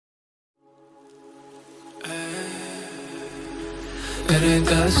It ain't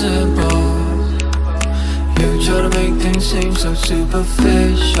that simple. You try to make things seem so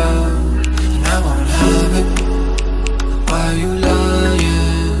superficial, and I won't have it. Why are you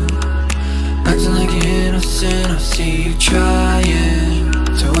lying? Acting like you're innocent. I see you trying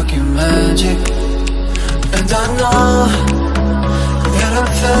to work your magic, and I know that I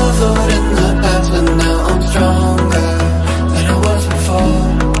fell for it in the past, but now I'm stronger than I was before.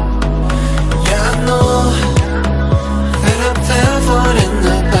 Yeah, I know that I fell for it in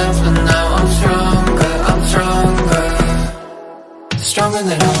the past, but now I'm stronger, stronger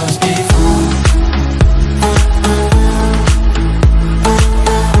than I was before.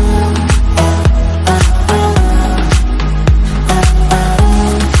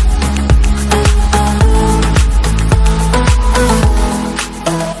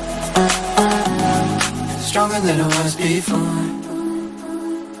 Stronger than I was before.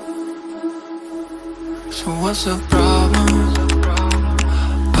 So what's the problem?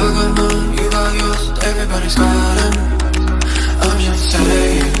 I got mine, you got yours, everybody's got it. I'm just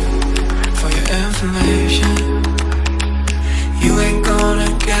saying, for your information, you ain't gonna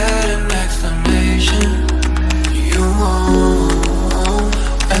get an explanation. You won't.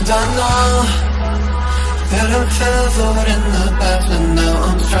 And I know that I fell for it in the past, but now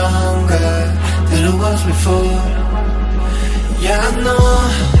I'm stronger than I was before. Yeah, I know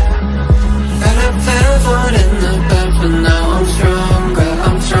that I fell for it in the past, but now I'm stronger,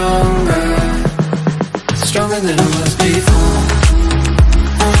 stronger than I was before.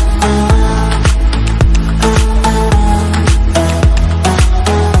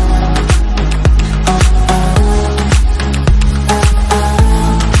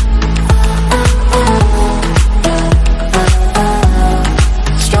 Stronger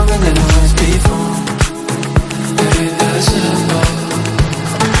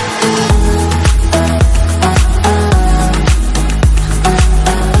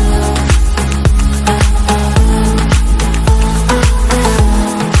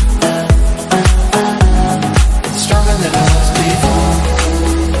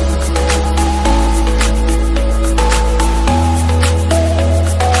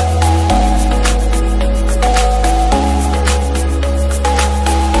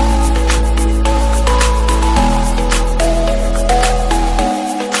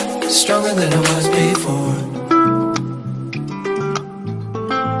than I was before.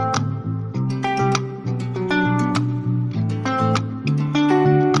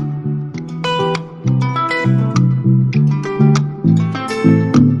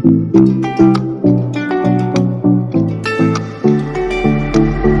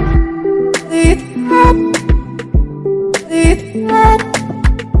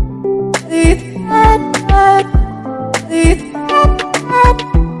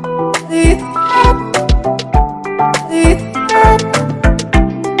 It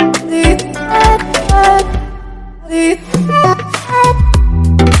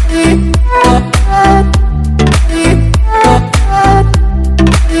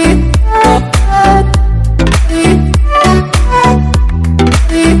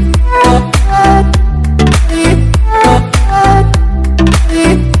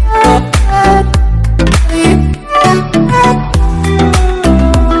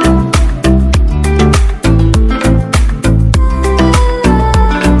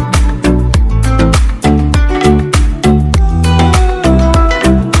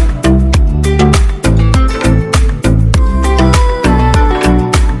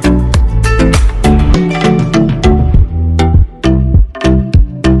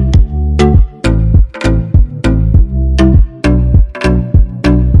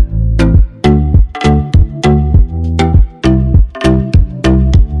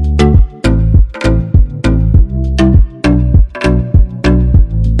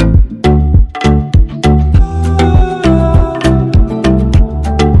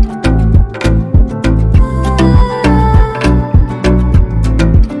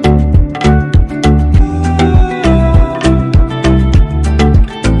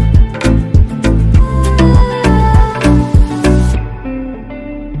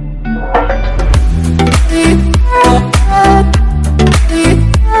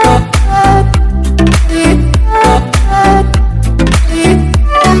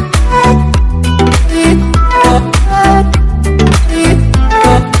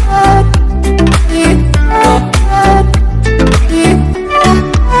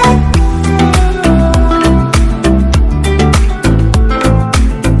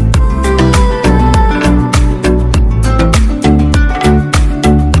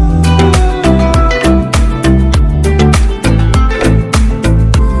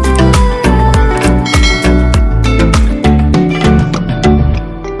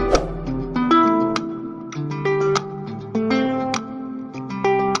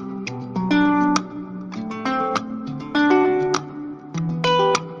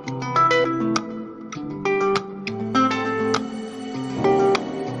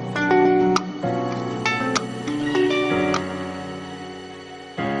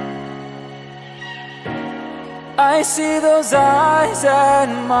I see those eyes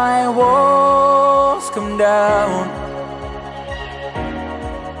and my walls come down.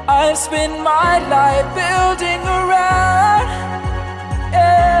 I've spent my life building around,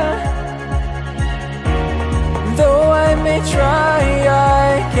 yeah. Though I may try,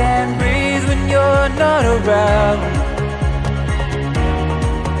 I can't breathe when you're not around.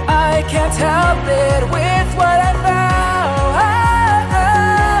 I can't help it with what I found.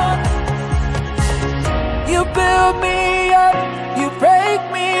 You build me up, you break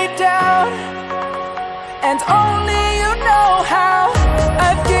me down, and only you know how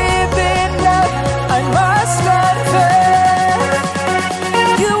I've given up, I must confess.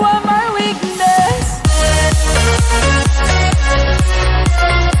 You are my weakness.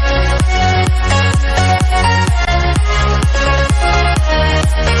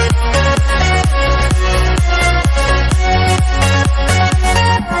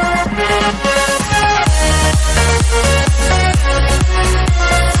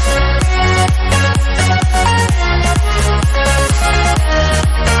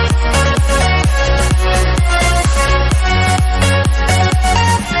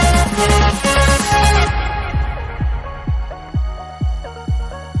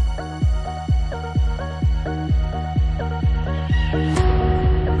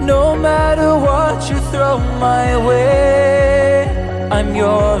 No matter what you throw my way, I'm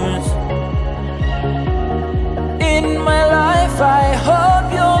yours. In my life, I hope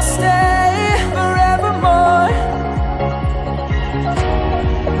you'll stay forevermore.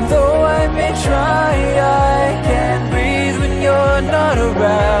 Though I may try, I can't breathe when you're not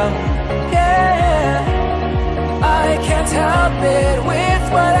around. Yeah, I can't help it with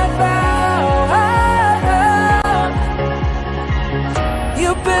what I found.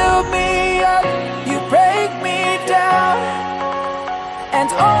 You build me up, you break me down, and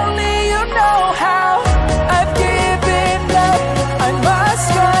only you know how I've given up, I must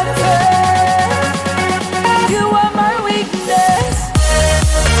confess. You are my weakness.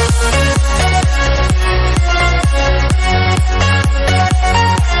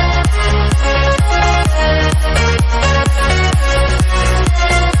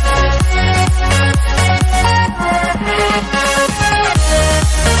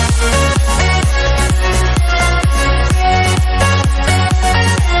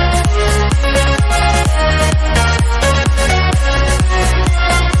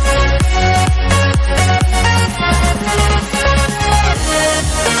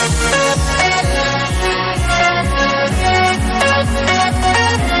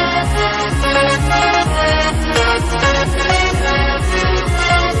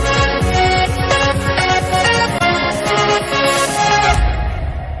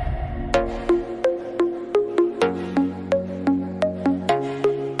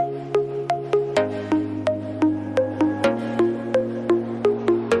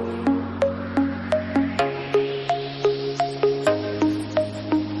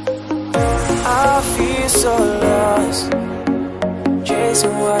 I feel so lost,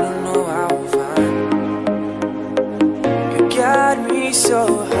 chasing what I know I will find. You got me so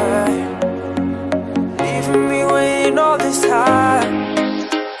high, leaving me waiting all this time.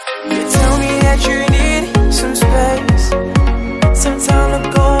 You tell me that you need some space, some time to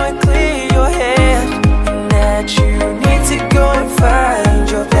go and clear your head, and that you need to go and find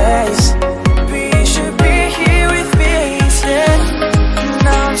your place. But you should be here with me instead. And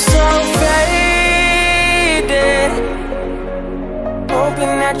I'm so faded,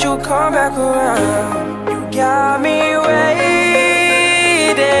 hoping that you'll come back around. You got me waiting,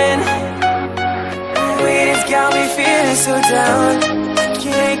 waiting's got me feeling so down. I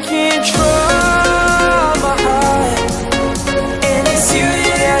can't control my heart, and it's you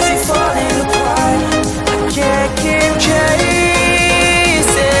that has it falling apart. I can't keep chasing,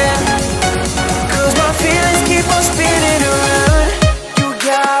 'cause my feelings keep on spinning around. You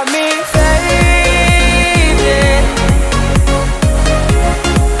got me fading.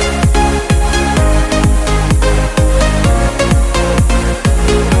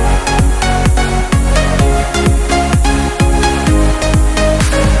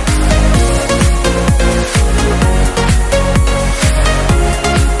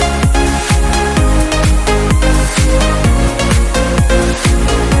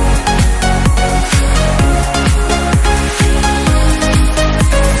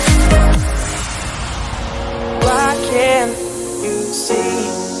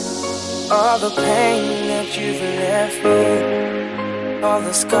 All the pain that you've left me, all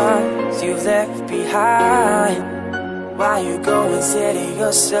the scars you've left behind. Why you go and set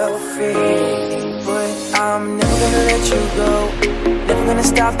yourself free? But I'm never gonna let you go, never gonna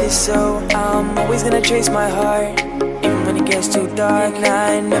stop this, so I'm always gonna chase my heart, even when it gets too dark. And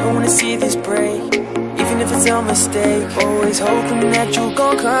I never wanna see this break, even if it's a mistake. Always hoping that you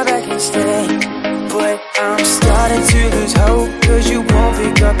gon' come back and stay. But I'm starting to lose hope, cause you won't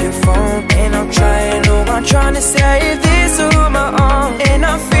pick up your phone. And I'm trying, oh, I'm trying to save this on my own. And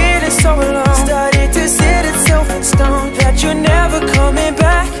I'm feeling so alone, started to set itself in stone, that you're never coming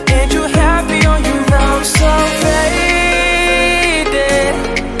back, and you're happy on your own. So faded,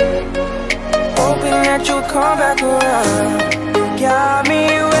 hoping that you'll come back around. You got me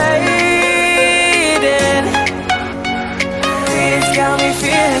waiting, it's got me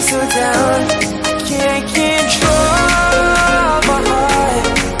feeling so down. Can't control my heart,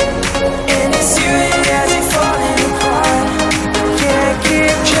 and it's you that has it falling apart. Can't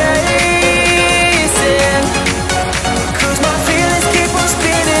keep chasing, cause my feelings keep on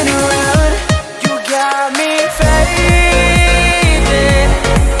spinning around. You got me fading,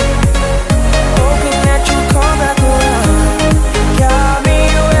 hoping that you come back around. Got me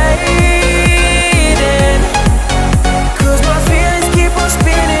waiting, cause my feelings keep on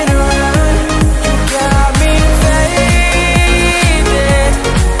spinning around. Got me faded.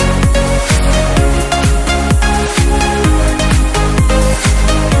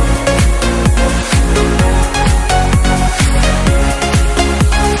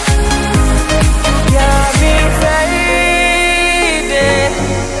 Got me faded.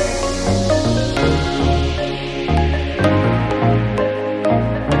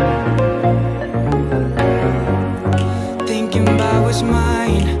 Thinking about what's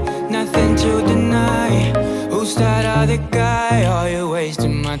mine, nothing to deny. Who's that other guy? Are you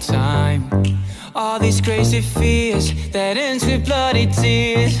wasting my time? All these crazy fears that ends with bloody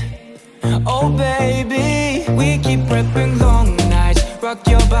tears. Oh baby, we keep prepping long nights, rock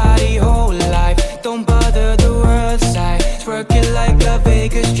your body whole life. Don't bother the world side, twerk it like a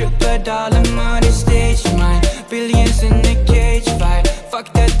Vegas stripper, dollar money stage mine. Billions in a cage fight,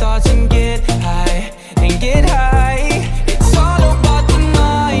 fuck their thoughts and get high, and get high. It's all about the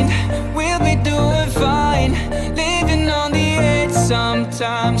mind, we'll be doing fine, living on the edge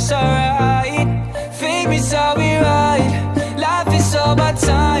sometimes, alright. Fame is how we ride, life is all about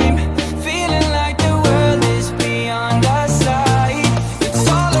time, feeling like